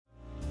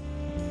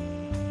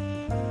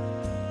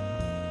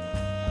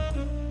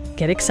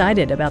Get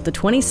excited about the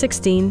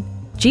 2016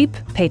 Jeep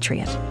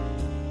Patriot.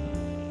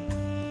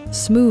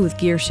 Smooth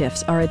gear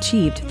shifts are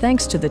achieved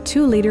thanks to the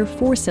 2-liter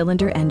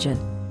 4-cylinder engine.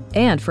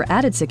 And for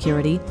added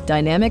security,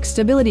 dynamic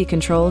stability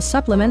control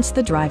supplements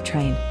the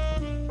drivetrain.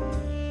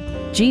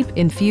 Jeep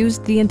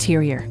infused the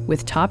interior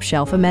with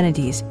top-shelf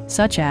amenities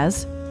such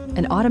as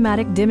an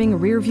automatic dimming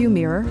rear-view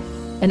mirror,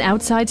 an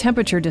outside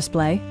temperature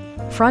display,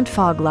 front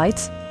fog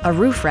lights, a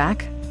roof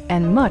rack,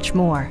 and much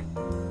more.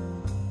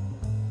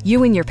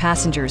 You and your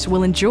passengers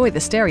will enjoy the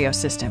stereo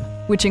system,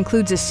 which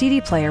includes a CD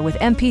player with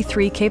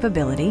MP3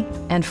 capability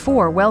and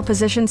 4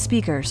 well-positioned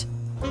speakers.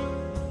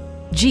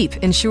 Jeep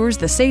ensures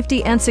the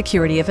safety and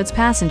security of its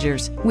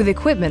passengers with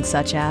equipment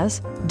such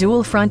as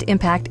dual front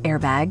impact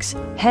airbags,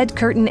 head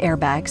curtain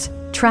airbags,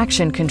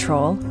 traction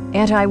control,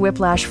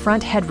 anti-whiplash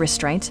front head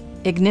restraints,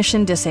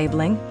 ignition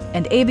disabling,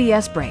 and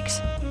ABS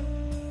brakes.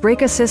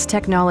 Brake Assist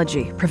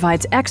technology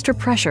provides extra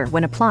pressure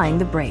when applying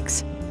the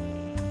brakes.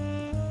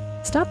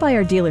 Stop by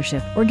our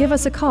dealership or give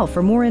us a call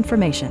for more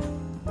information.